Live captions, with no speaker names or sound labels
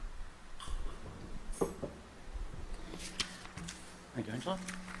Angela?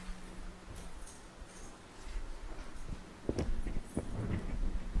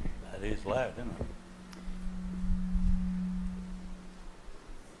 That is loud, isn't it?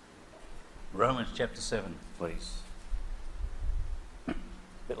 Romans chapter 7, please. A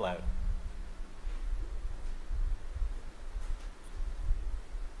bit loud.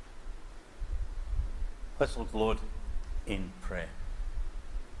 Let's look to the Lord in prayer.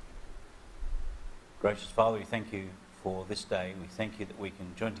 Gracious Father, we thank you for this day. We thank you that we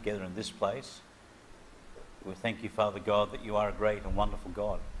can join together in this place. We thank you, Father God, that you are a great and wonderful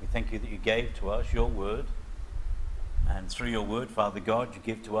God. We thank you that you gave to us your word. And through your word, Father God, you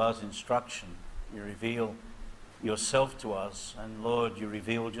give to us instruction. You reveal yourself to us. And Lord, you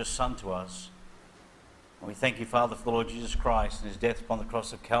revealed your Son to us. And we thank you, Father, for the Lord Jesus Christ and his death upon the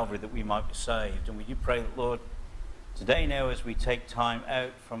cross of Calvary that we might be saved. And we do pray that, Lord, today now as we take time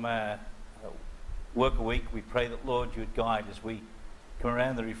out from our work a week, we pray that, Lord, you would guide as we come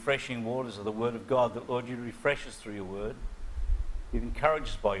around the refreshing waters of the Word of God, that, Lord, you'd refresh us through your word. You'd encourage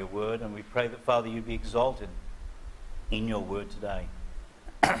us by your word. And we pray that, Father, you'd be exalted in your word today.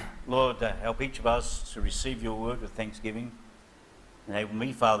 Lord, help each of us to receive your word with thanksgiving. Enable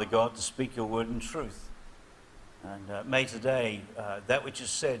me, Father God, to speak your word in truth. And may today that which is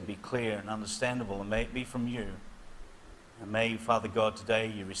said be clear and understandable, and may it be from you. And may, Father God, today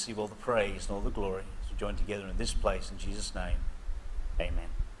you receive all the praise and all the glory as we join together in this place. In Jesus' name, amen.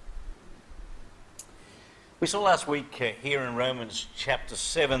 We saw last week here in Romans chapter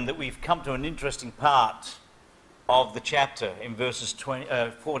 7 that we've come to an interesting part of the chapter in verses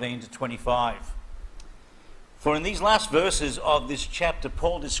 14 to 25. For in these last verses of this chapter,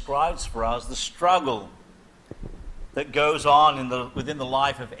 Paul describes for us the struggle that goes on within the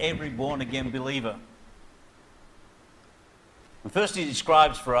life of every born-again believer. And first he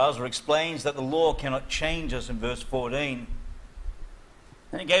describes for us, or explains, that the law cannot change us in verse 14.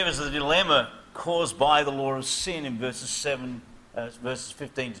 And he gave us the dilemma caused by the law of sin in verses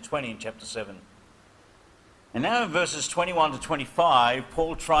 15 to 20 in chapter 7. And now in verses 21 to 25,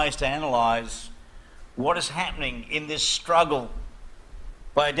 Paul tries to analyze what is happening in this struggle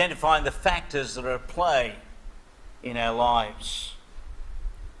by identifying the factors that are at play in our lives.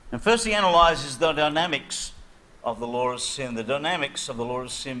 And first he analyzes the dynamics of the law of sin. The dynamics of the law of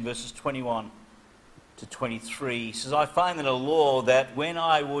sin, verses 21 to 23. He says, I find in a law that when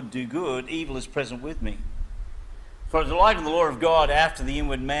I would do good, evil is present with me. For I delight in the law of God after the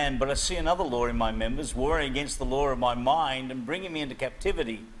inward man, but I see another law in my members, warring against the law of my mind and bringing me into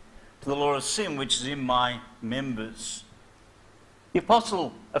captivity to the law of sin which is in my members. The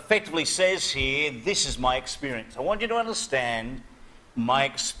apostle effectively says here, this is my experience. I want you to understand my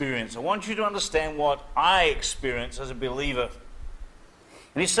experience. I want you to understand what I experience as a believer.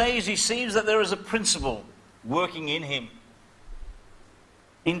 And he says he sees that there is a principle working in him.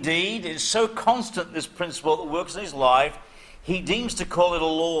 Indeed, it is so constant, this principle that works in his life, he deems to call it a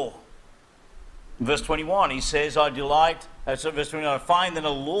law. In verse 21, he says, verse 21, I find in a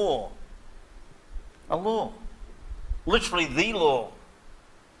law. Literally the law.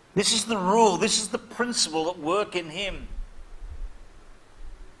 This is the rule, this is the principle at work in him.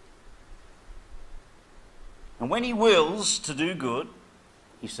 And when he wills to do good,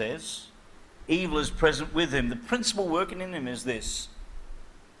 he says, evil is present with him. The principle working in him is this.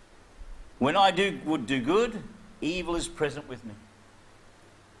 When I would do good, evil is present with me.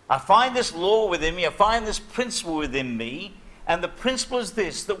 I find this law within me, I find this principle within me, and the principle is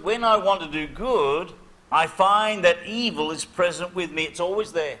this, that when I want to do good, I find that evil is present with me. It's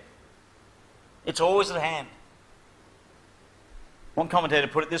always there. It's always at hand. One commentator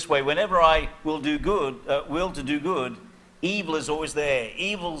put it this way, whenever I will to do good, evil is always there.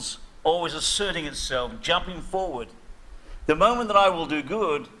 Evil's always asserting itself, jumping forward. The moment that I will do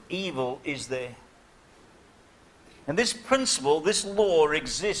good, evil is there. And this principle, this law,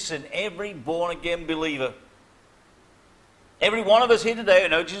 exists in every born-again believer. Every one of us here today who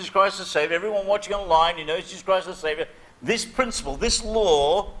knows Jesus Christ as Savior, everyone watching online who knows Jesus Christ as Savior, this principle, this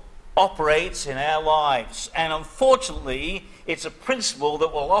law, operates in our lives. And unfortunately, it's a principle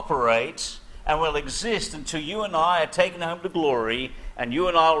that will operate and will exist until you and I are taken home to glory and you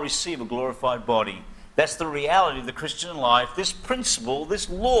and I will receive a glorified body. That's the reality of the Christian life. This principle, this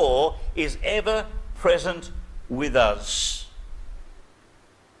law, is ever present with us.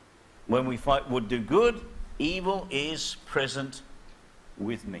 When we would do good, evil is present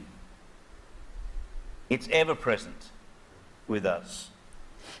with me. It's ever present with us.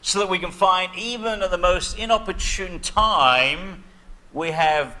 So that we can find, even at the most inopportune time, we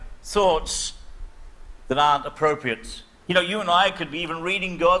have thoughts that aren't appropriate. You know, you and I could be even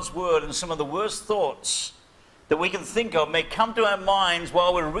reading God's word, and some of the worst thoughts that we can think of may come to our minds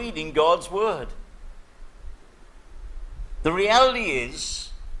while we're reading God's Word. The reality is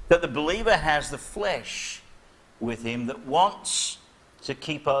that the believer has the flesh with him that wants to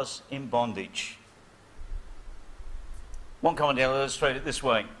keep us in bondage. One commentator illustrated it this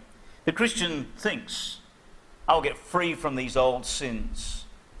way. The Christian thinks, I'll get free from these old sins.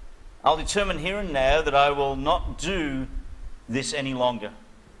 I'll determine here and now that I will not do this any longer.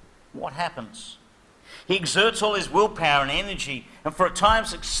 What happens? He exerts all his willpower and energy and for a time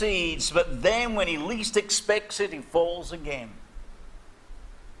succeeds, but then when he least expects it, he falls again.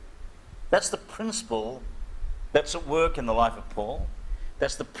 That's the principle that's at work in the life of Paul.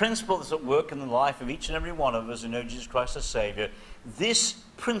 That's the principle that's at work in the life of each and every one of us who know Jesus Christ as Saviour. This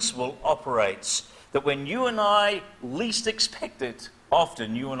principle operates that when you and I least expect it,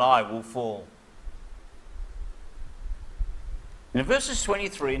 often you and I will fall. In verses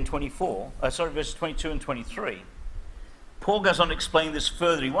 23 and 24, verses 22 and 23, Paul goes on to explain this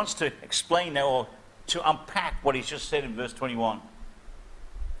further. He wants to explain now, or to unpack what he's just said in verse 21.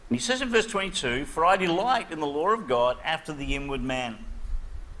 And he says in verse 22, "For I delight in the law of God after the inward man."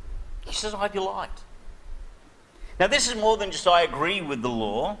 He says, I delight. Now this is more than just I agree with the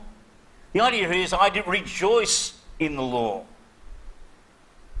law. The idea here is I rejoice in the law.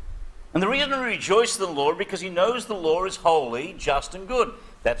 And the reason I rejoice in the law is because he knows the law is holy, just and good.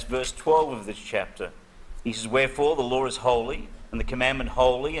 That's verse 12 of this chapter. He says, "Wherefore the law is holy, and the commandment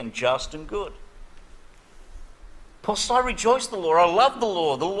holy, and just and good." Paul says, I rejoice in the law. I love the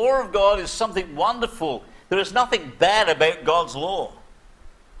law. The law of God is something wonderful. There is nothing bad about God's law.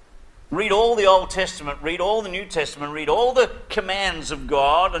 Read all the Old Testament, read all the New Testament, read all the commands of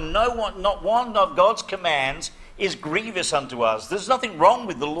God, and not one of God's commands is grievous unto us. There's nothing wrong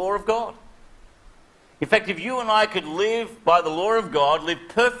with the law of God. In fact, if you and I could live by the law of God, live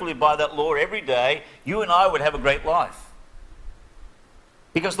perfectly by that law every day, you and I would have a great life.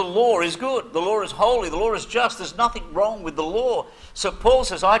 Because the law is good, the law is holy, the law is just, there's nothing wrong with the law. So Paul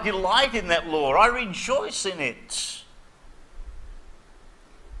says, I delight in that law, I rejoice in it.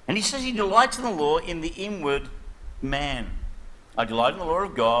 And he says he delights in the law in the inward man. I delight in the law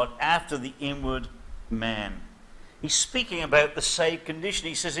of God after the inward man. He's speaking about the saved condition.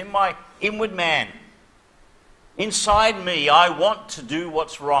 He says, in my inward man, inside me, I want to do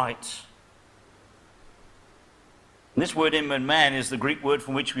what's right. And this word inward man is the Greek word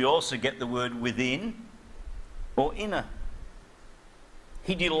from which we also get the word within or inner.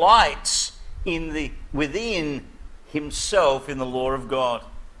 He delights in the within himself in the law of God.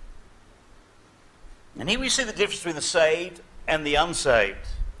 And here we see the difference between the saved and the unsaved.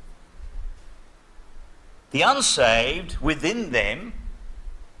 The unsaved, within them,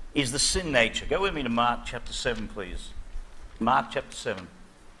 is the sin nature. Go with me to Mark chapter 7, please. Mark chapter 7.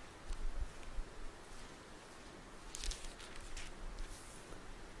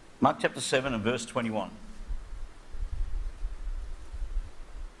 Mark chapter 7 and verse 21.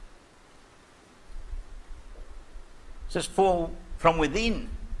 It says, "For from within,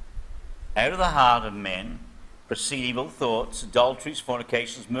 out of the heart of men, proceed evil thoughts, adulteries,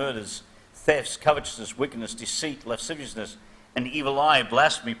 fornications, murders, thefts, covetousness, wickedness, deceit, lasciviousness, an evil eye,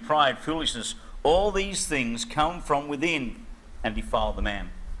 blasphemy, pride, foolishness. All these things come from within and defile the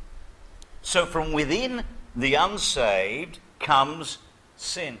man." So from within the unsaved comes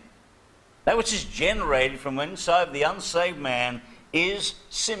sin. That which is generated from inside the unsaved man is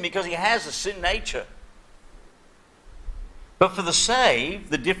sin, because he has a sin nature. But for the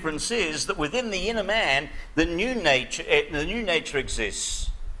saved, the difference is that within the inner man, the new nature exists.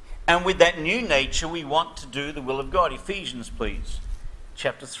 And with that new nature, we want to do the will of God. Ephesians, please,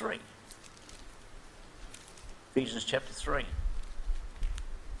 chapter 3. Ephesians chapter 3.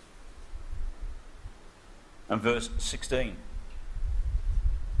 And verse 16.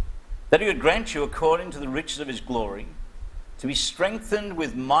 "That he would grant you, according to the riches of his glory, to be strengthened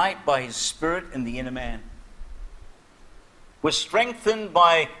with might by his Spirit in the inner man." We're strengthened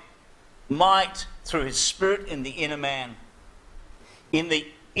by might through his Spirit in the inner man. In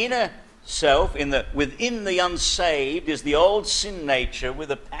the inner self, within the unsaved, is the old sin nature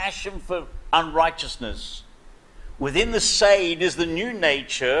with a passion for unrighteousness. Within the saved is the new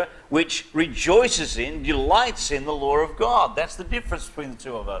nature which rejoices in, delights in the law of God. That's the difference between the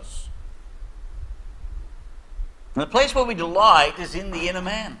two of us. And the place where we delight is in the inner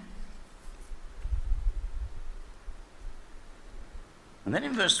man. And then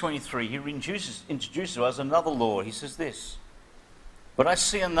in verse 23, he introduces to us another law. He says this, "But I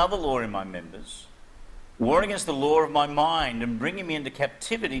see another law in my members, warring against the law of my mind and bringing me into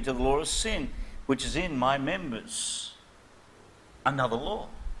captivity to the law of sin, which is in my members." Another law.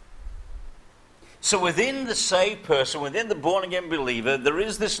 So within the saved person, within the born-again believer, there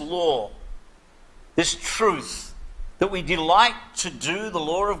is this law, this truth, that we delight to do the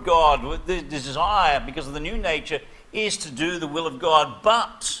law of God. The desire, because of the new nature, is to do the will of God.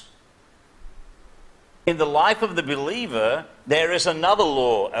 But in the life of the believer, there is another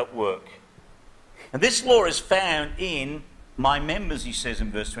law at work. And this law is found in my members, he says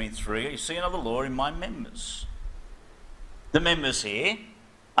in verse 23. You see another law in my members. The members here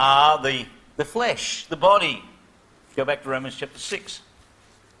are the flesh, the body. Go back to Romans chapter 6.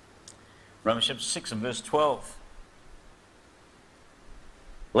 Romans chapter 6 and verse 12.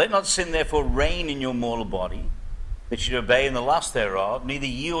 Let not sin therefore reign in your mortal body, that you obey in the lust thereof, neither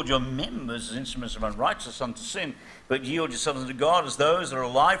yield your members as instruments of unrighteousness unto sin, but yield yourselves unto God as those that are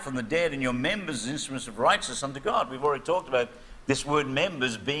alive from the dead, and your members as instruments of righteousness unto God. We've already talked about this word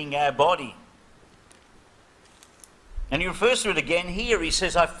members being our body. And he refers to it again here. He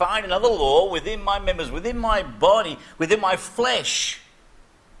says, I find another law within my members, within my body, within my flesh.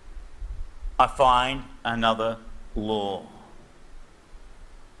 I find another law.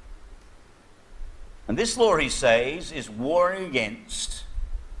 And this law, he says, is warring against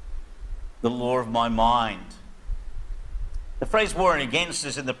the law of my mind. The phrase warring against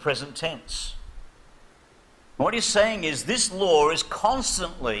is in the present tense. What he's saying is this law is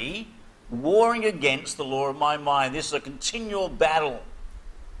constantly warring against the law of my mind. This is a continual battle.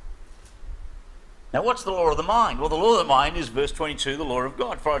 Now, what's the law of the mind? Well, the law of the mind is verse 22, the law of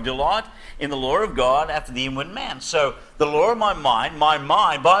God. For I delight in the law of God after the inward man. So, the law of my mind, by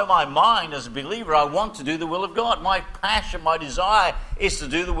my mind as a believer, I want to do the will of God. My passion, my desire is to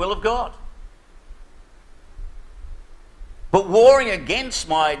do the will of God. But warring against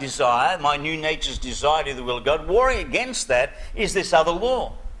my desire, my new nature's desire to do the will of God, warring against that is this other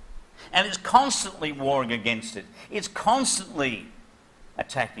law. And it's constantly warring against it. It's constantly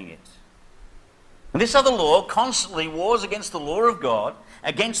attacking it. And this other law constantly wars against the law of God,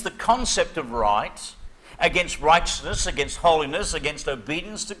 against the concept of right, against righteousness, against holiness, against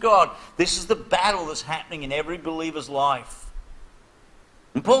obedience to God. This is the battle that's happening in every believer's life.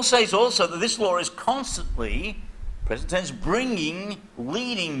 And Paul says also that this law is constantly, present tense,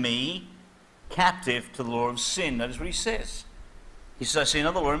 leading me captive to the law of sin. That is what he says. He says, I see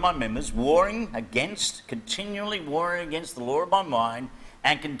another law in my members, continually warring against the law of my mind,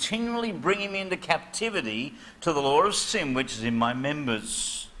 and continually bringing me into captivity to the law of sin which is in my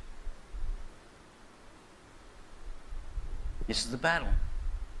members. This is the battle.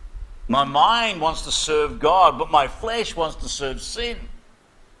 My mind wants to serve God, but my flesh wants to serve sin.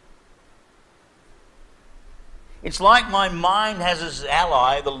 It's like my mind has as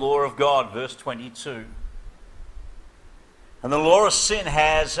ally the law of God, verse 22. And the law of sin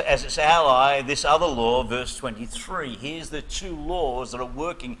has as its ally this other law, verse 23. Here's the two laws that are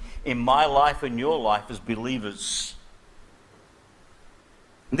working in my life and your life as believers.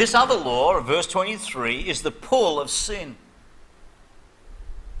 And this other law, verse 23, is the pull of sin,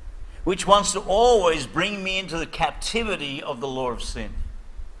 which wants to always bring me into the captivity of the law of sin,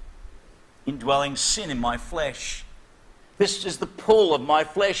 indwelling sin in my flesh. This is the pull of my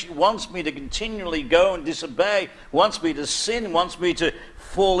flesh. It wants me to continually go and disobey, wants me to sin, wants me to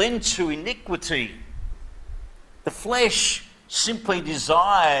fall into iniquity. The flesh simply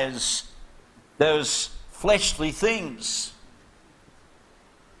desires those fleshly things.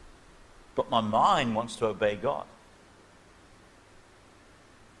 But my mind wants to obey God.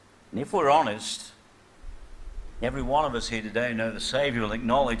 And if we're honest, every one of us here today who know the Saviour will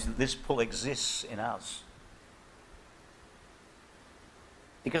acknowledge that this pull exists in us.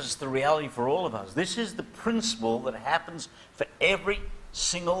 Because it's the reality for all of us. This is the principle that happens for every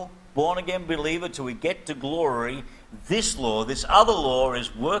single born-again believer till we get to glory. This law, this other law,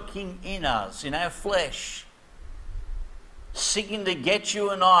 is working in us, in our flesh, seeking to get you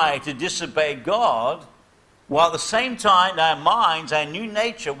and I to disobey God, while at the same time our minds, our new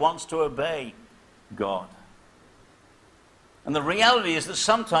nature wants to obey God. And the reality is that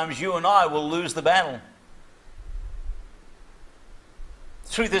sometimes you and I will lose the battle.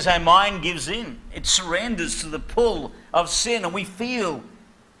 The truth is our mind gives in. It surrenders to the pull of sin, and we feel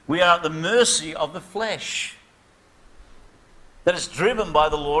we are at the mercy of the flesh that is driven by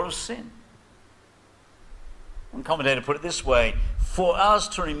the law of sin. One commentator put it this way: for us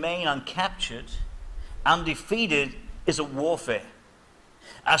to remain uncaptured, undefeated, is a warfare,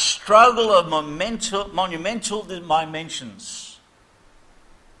 a struggle of monumental dimensions.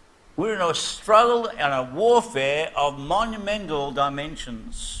 We're in a struggle and a warfare of monumental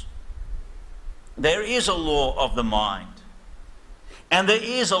dimensions. There is a law of the mind, and there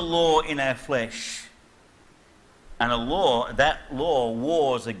is a law in our flesh. And that law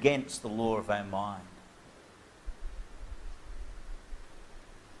wars against the law of our mind.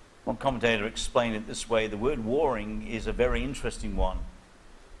 One commentator explained it this way: the word warring is a very interesting one.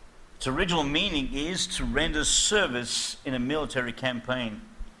 Its original meaning is to render service in a military campaign.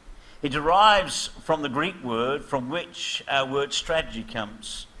 It derives from the Greek word from which our word strategy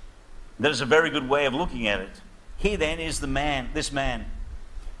comes. That is a very good way of looking at it. Here then is this man,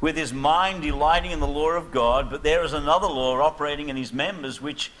 with his mind delighting in the law of God, but there is another law operating in his members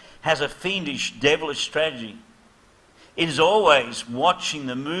which has a fiendish, devilish strategy. It is always watching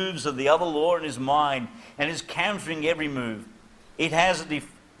the moves of the other law in his mind and is countering every move. It has a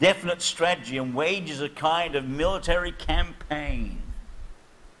definite strategy and wages a kind of military campaign.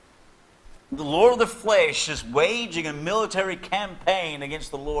 The law of the flesh is waging a military campaign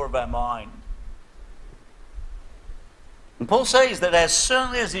against the law of our mind. And Paul says that as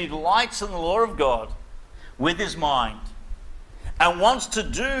certainly as he delights in the law of God with his mind and wants to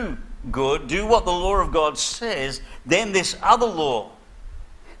do good, do what the law of God says, then this other law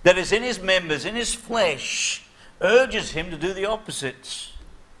that is in his members, in his flesh, urges him to do the opposites.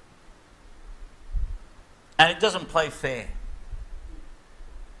 And it doesn't play fair.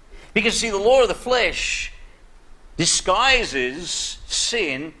 Because, see, the law of the flesh disguises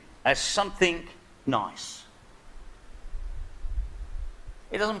sin as something nice.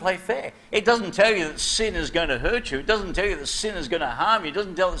 It doesn't play fair. It doesn't tell you that sin is going to hurt you. It doesn't tell you that sin is going to harm you. It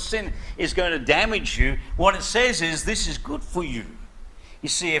doesn't tell you that sin is going to damage you. What it says is, this is good for you. You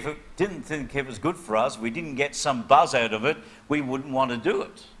see, if it didn't think it was good for us, we didn't get some buzz out of it, we wouldn't want to do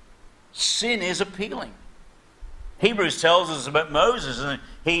it. Sin is appealing. Hebrews tells us about Moses, and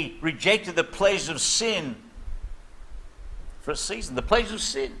he rejected the pleasures of sin for a season. The pleasures of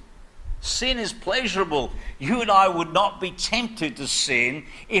sin. Sin is pleasurable. You and I would not be tempted to sin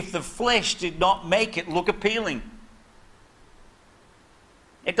if the flesh did not make it look appealing.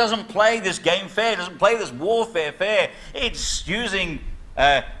 It doesn't play this game fair. It doesn't play this warfare fair. It's using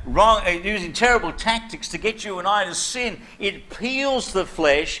using terrible tactics to get you and I to sin. It appeals to the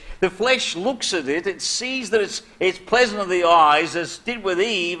flesh. The flesh looks at it. It sees that it's pleasant to the eyes, as it did with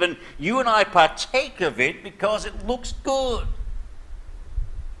Eve, and you and I partake of it because it looks good.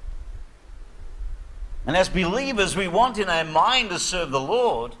 And as believers, we want in our mind to serve the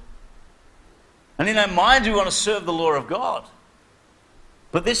Lord. And in our minds, we want to serve the law of God.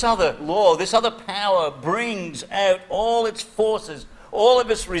 But this other law, this other power brings out all its forces, all of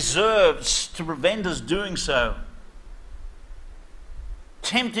its reserves to prevent us doing so,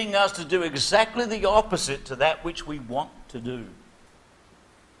 tempting us to do exactly the opposite to that which we want to do.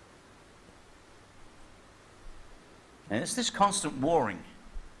 And it's this constant warring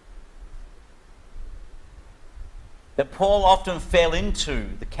that Paul often fell into,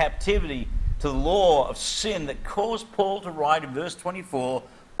 the captivity to the law of sin that caused Paul to write in verse 24,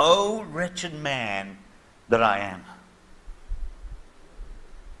 "O wretched man that I am."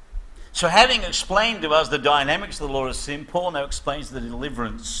 So having explained to us the dynamics of the law of sin, Paul now explains the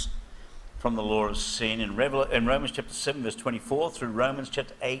deliverance from the law of sin in Romans chapter 7 verse 24 through Romans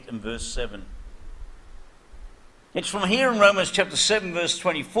chapter 8 and verse 7. It's from here in Romans chapter 7 verse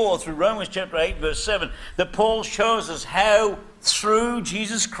 24 through Romans chapter 8 verse 7 that Paul shows us how through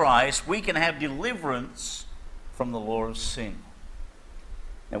Jesus Christ we can have deliverance from the law of sin.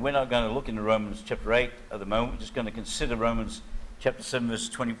 Now we're not going to look into Romans chapter 8 at the moment. We're just going to consider Romans chapter 7 verses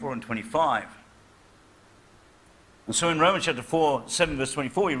 24 and 25. And so in Romans chapter 7 verse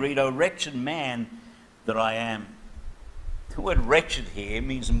 24 we read, "O wretched man that I am." The word wretched here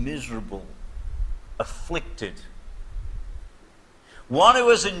means miserable, afflicted. One who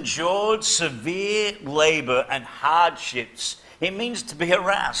has endured severe labour and hardships. It means to be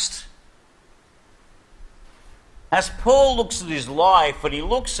harassed. As Paul looks at his life and he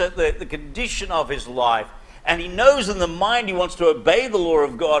looks at the condition of his life, and he knows in the mind he wants to obey the law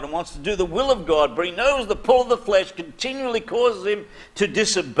of God and wants to do the will of God, but he knows the pull of the flesh continually causes him to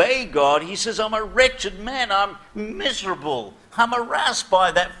disobey God, he says, "I'm a wretched man, I'm miserable, I'm harassed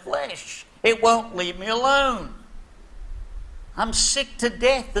by that flesh. It won't leave me alone. I'm sick to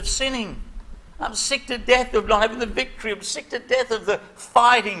death of sinning. I'm sick to death of not having the victory. I'm sick to death of the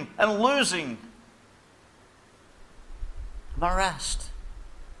fighting and losing. I'm harassed."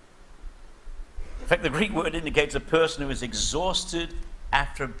 In fact, the Greek word indicates a person who is exhausted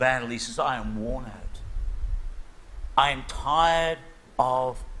after a battle. He says, "I am worn out. I am tired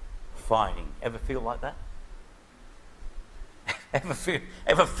of fighting." Ever feel like that?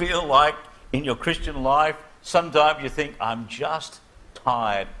 Ever feel like in your Christian life, sometimes you think, "I'm just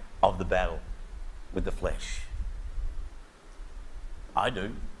tired of the battle with the flesh"? I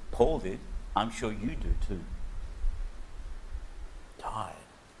do. Paul did. I'm sure you do too. tired.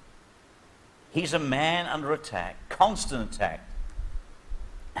 He's a man under attack, constant attack.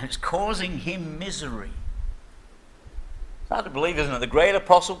 And it's causing him misery. It's hard to believe, isn't it? The great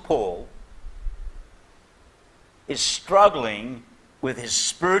Apostle Paul is struggling with his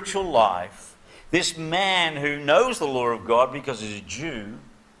spiritual life. This man who knows the law of God because he's a Jew,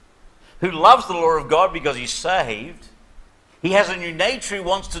 who loves the law of God because he's saved. He has a new nature, he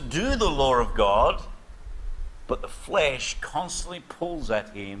wants to do the law of God, but the flesh constantly pulls at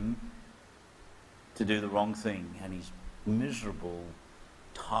him to do the wrong thing, and he's miserable,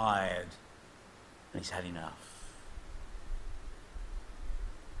 tired, and he's had enough.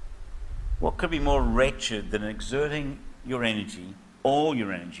 What could be more wretched than exerting your energy, all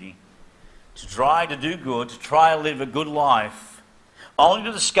your energy, to try to do good, to try to live a good life, only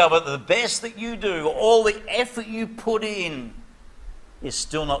to discover that the best that you do, all the effort you put in, is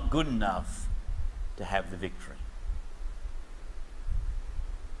still not good enough to have the victory?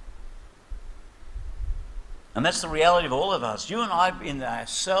 And that's the reality of all of us. You and I, in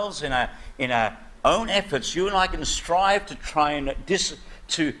ourselves, in our own efforts, you and I can strive to try and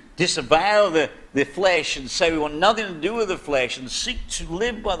disavow the flesh and say we want nothing to do with the flesh and seek to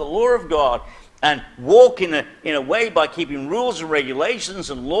live by the law of God and walk in a way by keeping rules and regulations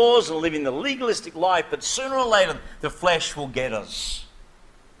and laws and living the legalistic life. But sooner or later, the flesh will get us.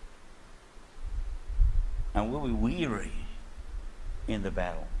 And we'll be weary in the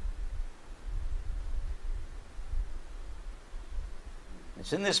battle.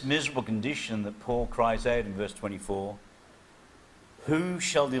 It's in this miserable condition that Paul cries out in verse 24, "Who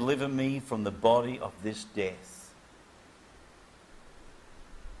shall deliver me from the body of this death?"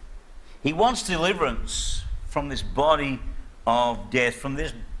 He wants deliverance from this body of death, from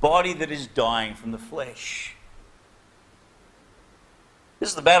this body that is dying, from the flesh. This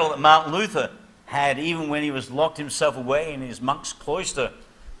is the battle that Martin Luther had even when he was locked himself away in his monk's cloister.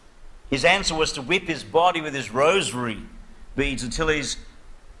 His answer was to whip his body with his rosary beads until his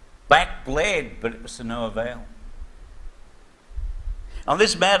back bled, but it was to no avail. On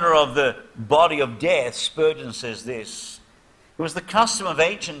this matter of the body of death, Spurgeon says this: "It was the custom of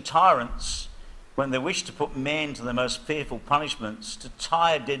ancient tyrants, when they wished to put men to the most fearful punishments, to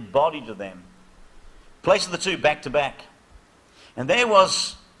tie a dead body to them, place the two back to back. And there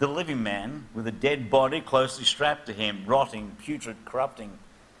was the living man with a dead body closely strapped to him, rotting, putrid, corrupting.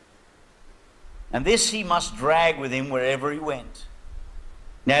 And this he must drag with him wherever he went.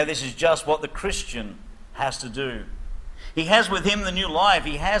 Now this is just what the Christian has to do. He has with him the new life.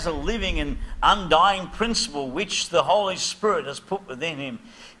 He has a living and undying principle which the Holy Spirit has put within him.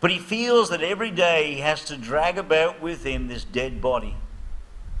 But he feels that every day he has to drag about with him this dead body,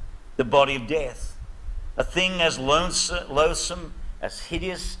 the body of death, a thing as loathsome, as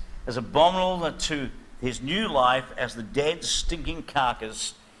hideous, as abominable to his new life as the dead, stinking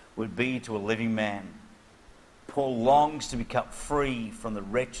carcass would be to a living man. Paul longs to be cut free from the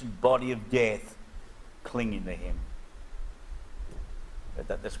wretched body of death clinging to him."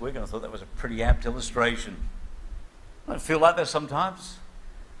 This week, and I thought that was a pretty apt illustration. I feel like that sometimes.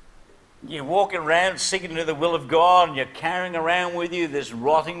 You're walking around seeking to do the will of God, and you're carrying around with you this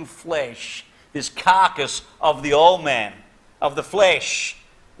rotting flesh, this carcass of the old man, of the flesh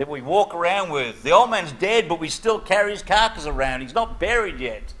that we walk around with. The old man's dead, but we still carry his carcass around. He's not buried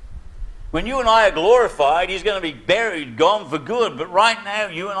yet. When you and I are glorified, he's going to be buried, gone for good. But right now,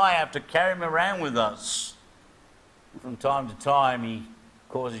 you and I have to carry him around with us. And from time to time, he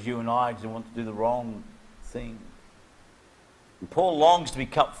causes you and I to want to do the wrong thing. And Paul longs to be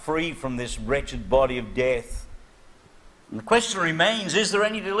cut free from this wretched body of death. And the question remains, is there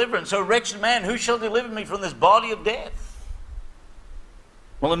any deliverance? O wretched man, who shall deliver me from this body of death?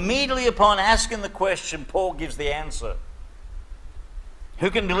 Well, immediately upon asking the question, Paul gives the answer. Who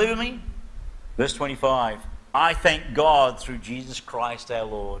can deliver me? Verse 25, "I thank God through Jesus Christ our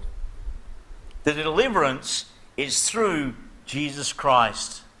Lord." The deliverance is through Jesus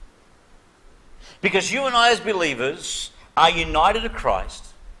Christ. Because you and I as believers are united to Christ,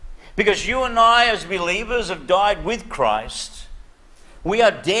 because you and I as believers have died with Christ, we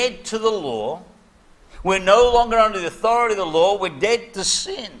are dead to the law. We're no longer under the authority of the law. We're dead to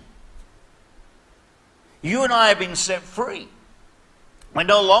sin. You and I have been set free. We're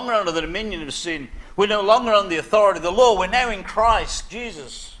no longer under the dominion of sin. We're no longer under the authority of the law. We're now in Christ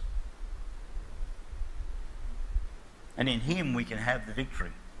Jesus. And in him we can have the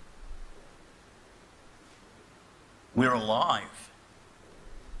victory. We're alive.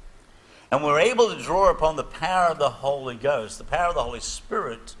 And we're able to draw upon the power of the Holy Ghost, the power of the Holy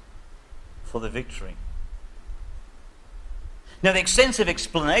Spirit, for the victory. Now, the extensive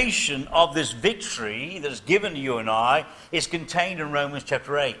explanation of this victory that is given to you and I is contained in Romans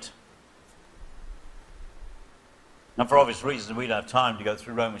chapter 8. Now, for obvious reasons, we don't have time to go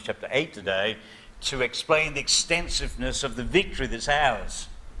through Romans chapter 8 today to explain the extensiveness of the victory that's ours.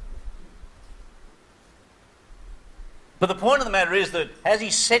 But the point of the matter is that as he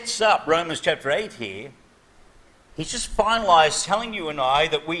sets up Romans chapter 8 here, he's just finalized telling you and I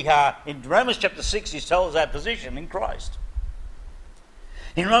that we are, in Romans chapter 6, he's told us our position in Christ.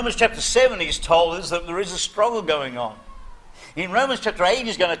 In Romans chapter 7, he's told us that there is a struggle going on. In Romans chapter 8,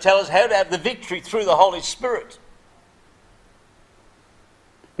 he's going to tell us how to have the victory through the Holy Spirit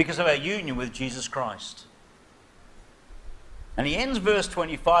because of our union with Jesus Christ. And he ends verse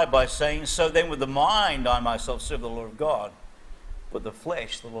 25 by saying, "So then with the mind I myself serve the Lord of God, but the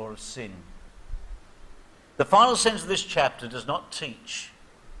flesh the Lord of sin." The final sentence of this chapter does not teach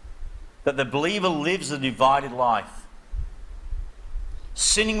that the believer lives a divided life,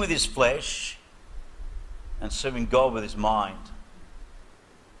 sinning with his flesh and serving God with his mind.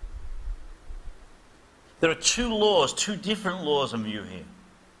 There are two laws, two different laws in view here.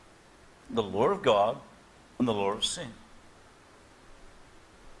 The law of God and the law of sin.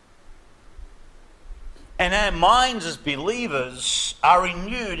 And our minds as believers are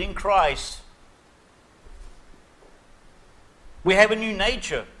renewed in Christ. We have a new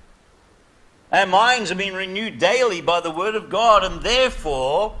nature. Our minds are being renewed daily by the Word of God, and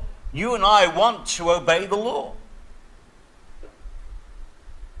therefore you and I want to obey the law.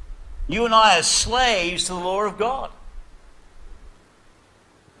 You and I are slaves to the law of God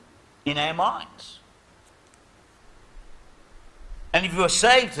in our minds. And if you are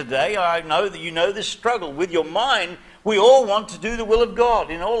saved today, I know that you know this struggle with your mind. We all want to do the will of God.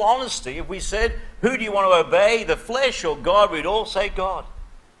 In all honesty, if we said, who do you want to obey, the flesh or God, we'd all say God.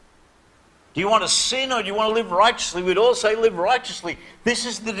 Do you want to sin or do you want to live righteously? We'd all say live righteously. This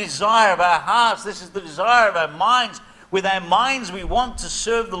is the desire of our hearts. This is the desire of our minds. With our minds we want to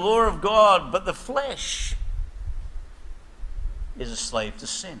serve the law of God, but the flesh is a slave to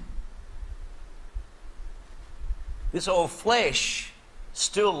sin. This old flesh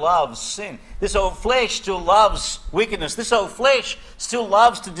still loves sin. This old flesh still loves wickedness. This old flesh still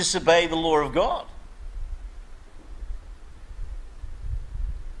loves to disobey the law of God.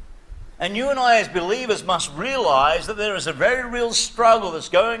 And you and I as believers must realize that there is a very real struggle that's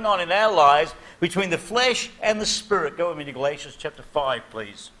going on in our lives between the flesh and the spirit. Go with me to Galatians chapter 5,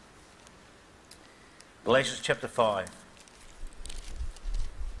 please. Galatians chapter 5.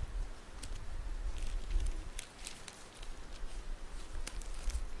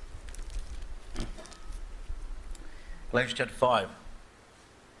 Galatians chapter 5,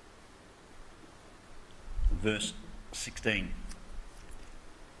 verse 16.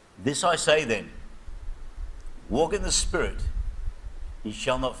 This I say then, walk in the Spirit, ye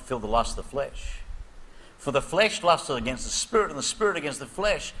shall not fulfill the lust of the flesh. For the flesh lusteth against the Spirit, and the Spirit against the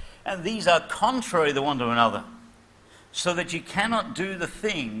flesh, and these are contrary the one to another, so that ye cannot do the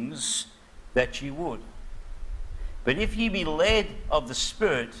things that ye would. But if ye be led of the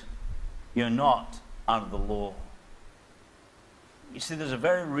Spirit, ye are not under the law. You see, there's a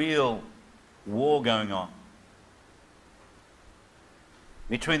very real war going on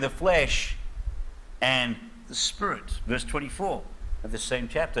between the flesh and the Spirit. Verse 24 of the same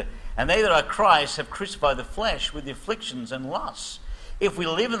chapter. And they that are Christ have crucified the flesh with the afflictions and lusts. If we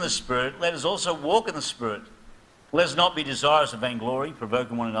live in the Spirit, let us also walk in the Spirit. Let us not be desirous of vainglory,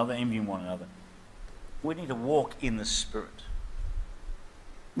 provoking one another, envying one another. We need to walk in the Spirit.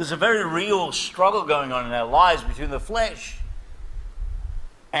 There's a very real struggle going on in our lives between the flesh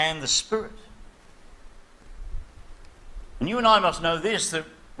and the Spirit. And you and I must know this, that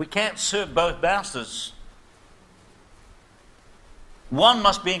we can't serve both masters. One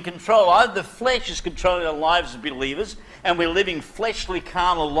must be in control. Either the flesh is controlling our lives as believers, and we're living fleshly,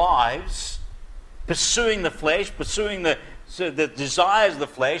 carnal lives, pursuing the flesh, pursuing the desires of the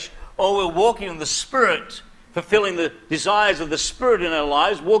flesh, or we're walking in the Spirit, fulfilling the desires of the Spirit in our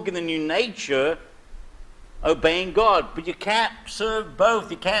lives, walking the new nature, obeying God. But you can't serve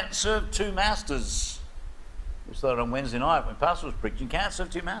both. You can't serve two masters. We saw it on Wednesday night when Pastor was preaching. You can't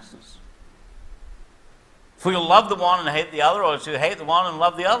serve two masters. For you'll love the one and hate the other, or you hate the one and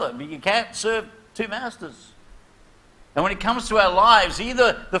love the other. But you can't serve two masters. And when it comes to our lives,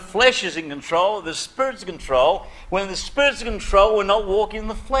 either the flesh is in control or the Spirit's in control. When the Spirit's in control, we're not walking in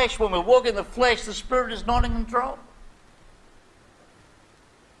the flesh. When we're walking in the flesh, the Spirit is not in control.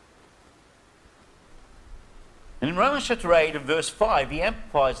 And in Romans chapter 8 and verse 5, he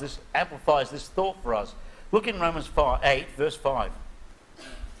amplifies this thought for us. Look in Romans 8, verse 5.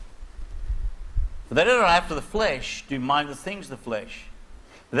 For they don't after the flesh do mind the things of the flesh.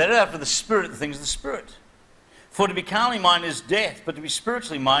 But they don't after the Spirit the things of the Spirit. For to be carnally minded is death, but to be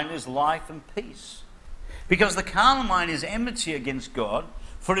spiritually minded is life and peace. Because the carnal mind is enmity against God,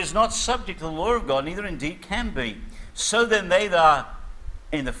 for it is not subject to the law of God, neither indeed can be. So then they that are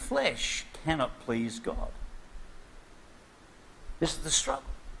in the flesh cannot please God. This is the struggle.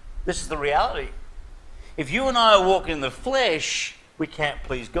 This is the reality. If you and I are walking in the flesh, we can't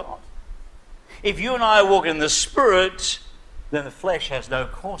please God. If you and I are walking in the Spirit, then the flesh has no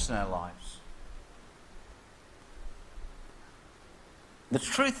course in our lives. The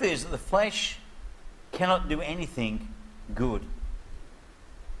truth is that the flesh cannot do anything good.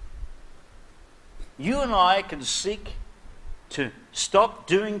 You and I can seek to stop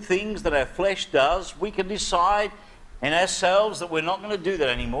doing things that our flesh does. We can decide in ourselves that we're not going to do that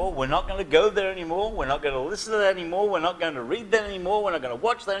anymore. We're not going to go there anymore. We're not going to listen to that anymore. We're not going to read that anymore. We're not going to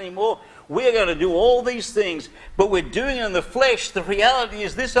watch that anymore. We're going to do all these things, but we're doing it in the flesh. The reality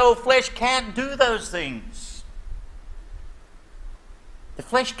is this old flesh can't do those things. The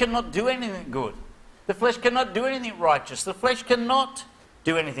flesh cannot do anything good. The flesh cannot do anything righteous. The flesh cannot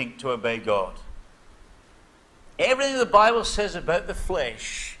do anything to obey God. Everything the Bible says about the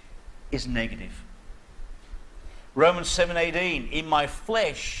flesh is negative. Romans 7:18, in my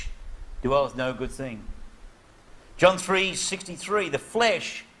flesh dwelleth no good thing. John 3:63, the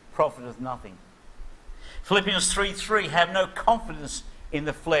flesh profiteth nothing. Philippians 3:3, have no confidence in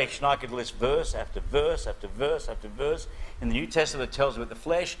the flesh. And I could list verse after verse after verse after verse in the New Testament that tells about the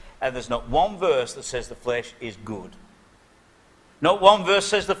flesh, and there's not one verse that says the flesh is good. Not one verse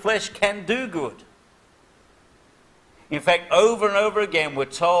says the flesh can do good. In fact, over and over again, we're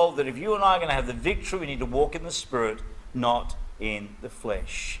told that if you and I are going to have the victory, we need to walk in the Spirit, not in the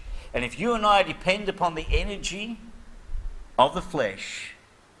flesh. And if you and I depend upon the energy of the flesh,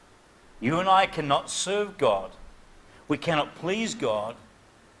 you and I cannot serve God. We cannot please God,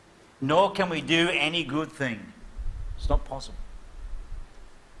 nor can we do any good thing. It's not possible.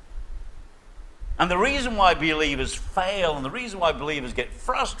 And the reason why believers fail and the reason why believers get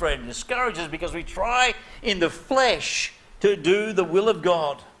frustrated and discouraged is because we try in the flesh to do the will of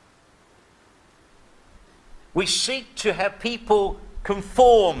God. We seek to have people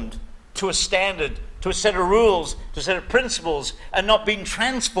conformed to a standard, to a set of rules, to a set of principles, and not being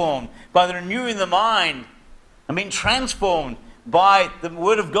transformed by the renewing of the mind and being transformed by the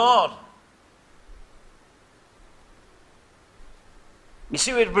Word of God. You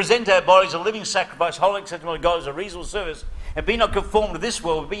see, we're to present our bodies a living sacrifice, holy, acceptable to God as a reasonable service, and be not conformed to this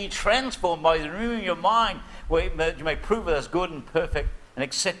world, but be transformed by the renewing of your mind, where you may prove it as good and perfect and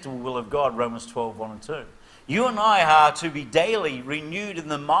acceptable will of God, Romans 12:1 and 2. You and I are to be daily renewed in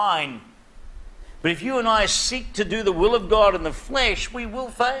the mind. But if you and I seek to do the will of God in the flesh, we will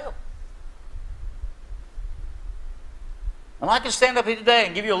fail. And I can stand up here today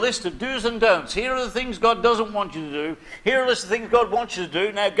and give you a list of do's and don'ts. Here are the things God doesn't want you to do. Here are the list of things God wants you to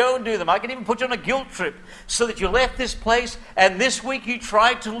do. Now go and do them. I can even put you on a guilt trip so that you left this place and this week you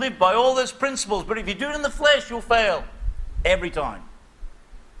tried to live by all those principles. But if you do it in the flesh, you'll fail. Every time.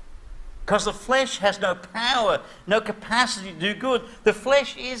 Because the flesh has no power, no capacity to do good. The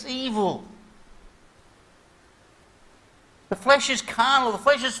flesh is evil. The flesh is carnal. The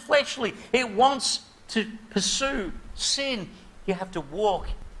flesh is fleshly. It wants to pursue sin. You have to walk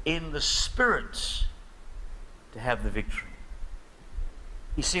in the Spirit to have the victory.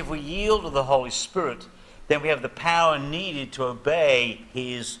 You see, if we yield to the Holy Spirit, then we have the power needed to obey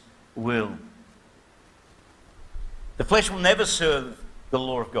His will. The flesh will never serve the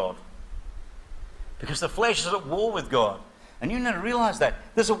law of God because the flesh is at war with God. And you need to realize that.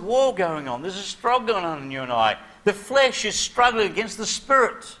 There's a war going on. There's a struggle going on in you and I. The flesh is struggling against the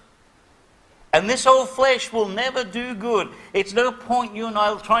Spirit. And this old flesh will never do good. It's no point you and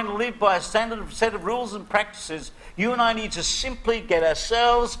I trying to live by a standard set of rules and practices. You and I need to simply get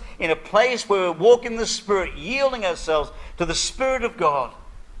ourselves in a place where we walk in the Spirit, yielding ourselves to the Spirit of God,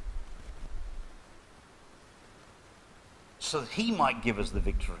 so that He might give us the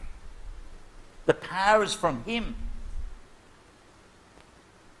victory. The power is from Him.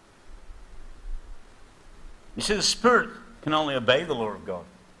 You see, the Spirit can only obey the law of God.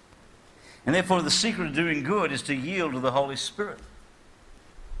 And therefore the secret of doing good is to yield to the Holy Spirit.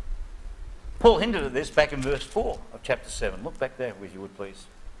 Paul hinted at this back in verse 4 of chapter 7. Look back there if you would, please.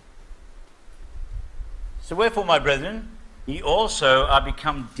 So wherefore, my brethren, ye also are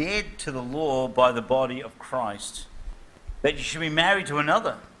become dead to the law by the body of Christ, that ye should be married to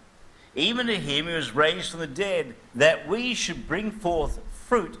another, even to him who is raised from the dead, that we should bring forth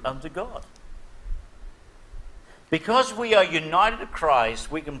fruit unto God. Because we are united to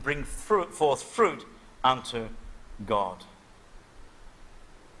Christ, we can bring forth fruit unto God.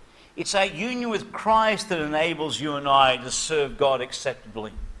 It's our union with Christ that enables you and I to serve God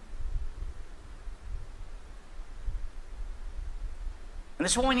acceptably. And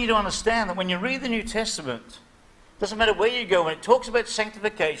this is what we need to understand, that when you read the New Testament, it doesn't matter where you go, when it talks about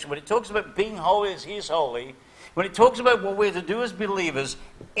sanctification, when it talks about being holy as He is holy, when it talks about what we're to do as believers,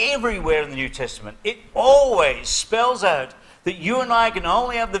 everywhere in the New Testament, it always spells out that you and I can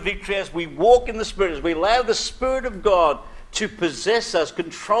only have the victory as we walk in the Spirit, as we allow the Spirit of God to possess us,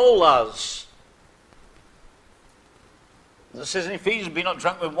 control us. As it says in Ephesians, be not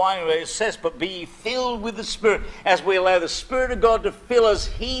drunk with wine, where it says, but be ye filled with the Spirit. As we allow the Spirit of God to fill us,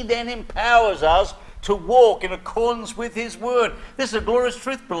 He then empowers us to walk in accordance with His Word. This is a glorious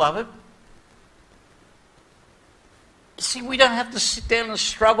truth, beloved. See, we don't have to sit down and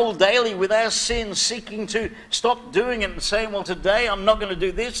struggle daily with our sin, seeking to stop doing it and saying, well, today I'm not going to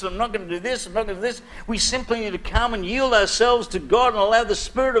do this, and I'm not going to do this, I'm not going to do this. We simply need to come and yield ourselves to God and allow the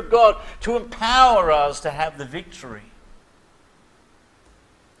Spirit of God to empower us to have the victory.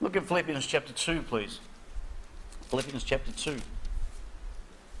 Look at Philippians chapter 2, please. Philippians chapter 2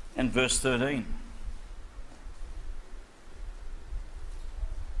 and verse 13.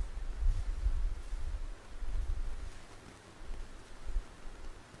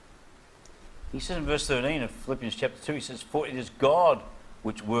 He says in verse 13 of Philippians chapter 2, he says, for it is God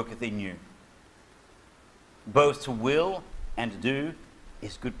which worketh in you, both to will and to do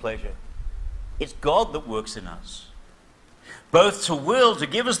His good pleasure. It's God that works in us. Both to will, to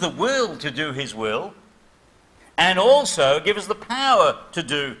give us the will to do His will, and also give us the power to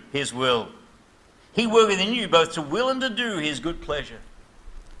do His will. He worketh in you both to will and to do His good pleasure.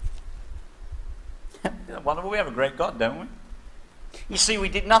 Wonderful, we have a great God, don't we? You see, we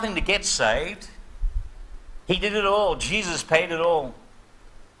did nothing to get saved. He did it all. Jesus paid it all.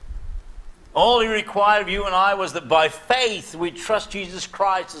 All He required of you and I was that by faith we trust Jesus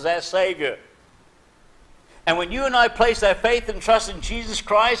Christ as our Savior. And when you and I placed our faith and trust in Jesus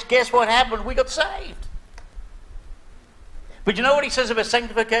Christ, guess what happened? We got saved. But you know what He says about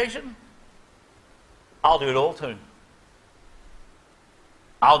sanctification? I'll do it all too.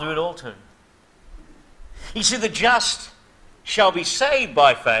 I'll do it all too. You see, the just shall be saved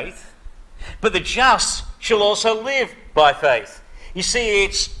by faith, but the just shall also live by faith. You see,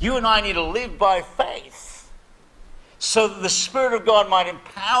 it's you and I need to live by faith so that the Spirit of God might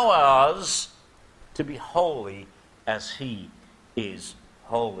empower us to be holy as He is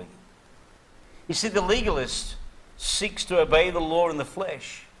holy. You see, the legalist seeks to obey the law in the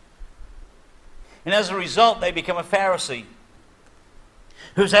flesh, and as a result they become a Pharisee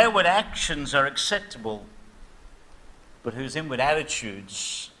whose outward actions are acceptable but whose inward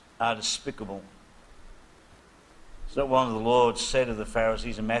attitudes are despicable. It's not one of the Lord said of the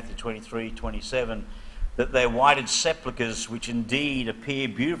Pharisees in Matthew 23:27 that they're whited sepulchres, which indeed appear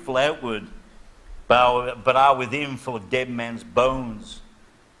beautiful outward, but are within full of dead men's bones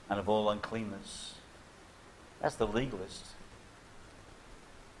and of all uncleanness. That's the legalist.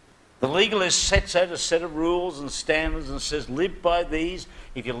 The legalist sets out a set of rules and standards and says, live by these.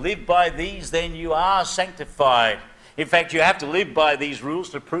 If you live by these, then you are sanctified. In fact, you have to live by these rules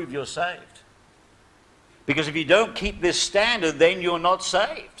to prove you're saved. Because if you don't keep this standard, then you're not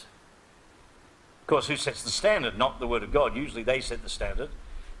saved. Of course, who sets the standard? Not the Word of God. Usually they set the standard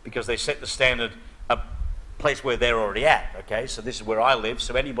because they set the standard a place where they're already at. Okay, so this is where I live,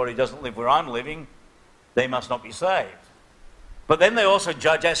 so anybody who doesn't live where I'm living, they must not be saved. But then they also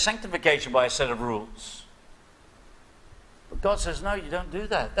judge our sanctification by a set of rules. But God says, no, you don't do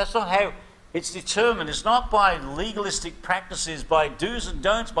that. That's not how it's determined. It's not by legalistic practices, by do's and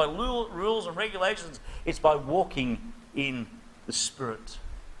don'ts, by rules and regulations. It's by walking in the Spirit.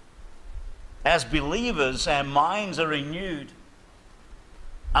 As believers, our minds are renewed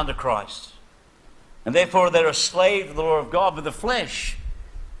under Christ. And therefore they're a slave to the law of God, but the flesh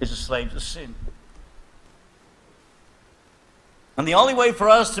is a slave to sin. And the only way for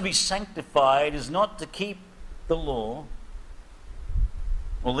us to be sanctified is not to keep the law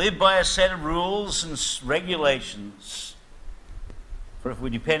or live by a set of rules and regulations. For if we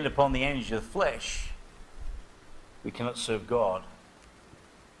depend upon the energy of the flesh, we cannot serve God,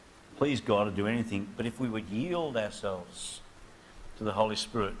 please God, or do anything. But if we would yield ourselves to the Holy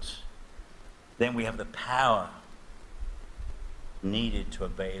Spirit, then we have the power needed to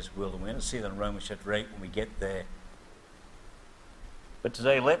obey His will. And we're going to see that in Romans chapter 8 when we get there. But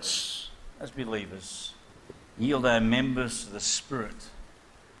today, let's, as believers, yield our members to the Spirit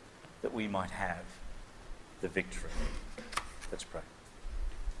that we might have the victory. Let's pray.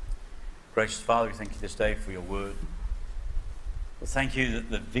 Gracious Father, we thank you this day for your word. We thank you that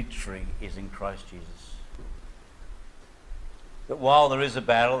the victory is in Christ Jesus. That while there is a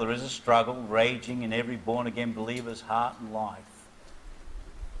battle, there is a struggle raging in every born-again believer's heart and life.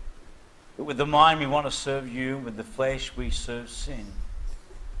 But with the mind we want to serve you, with the flesh we serve sin.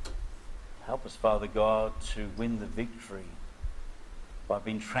 Help us, Father God, to win the victory by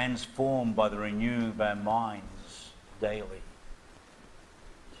being transformed by the renewing of our minds daily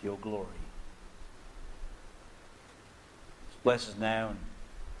to your glory. Bless us now and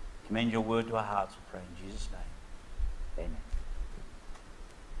commend your word to our hearts, we pray in Jesus' name. Amen.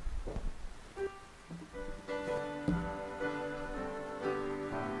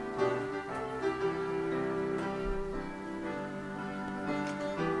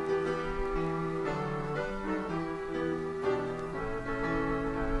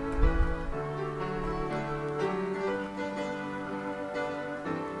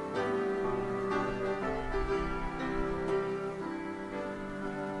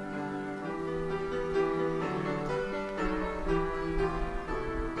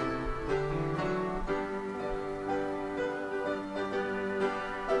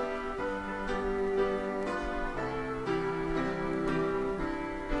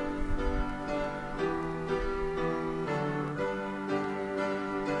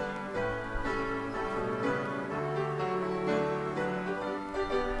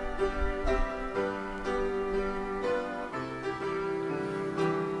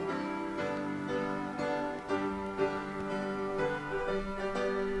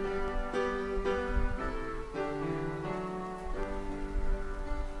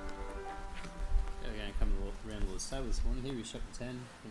 This morning, Hebrews chapter 10.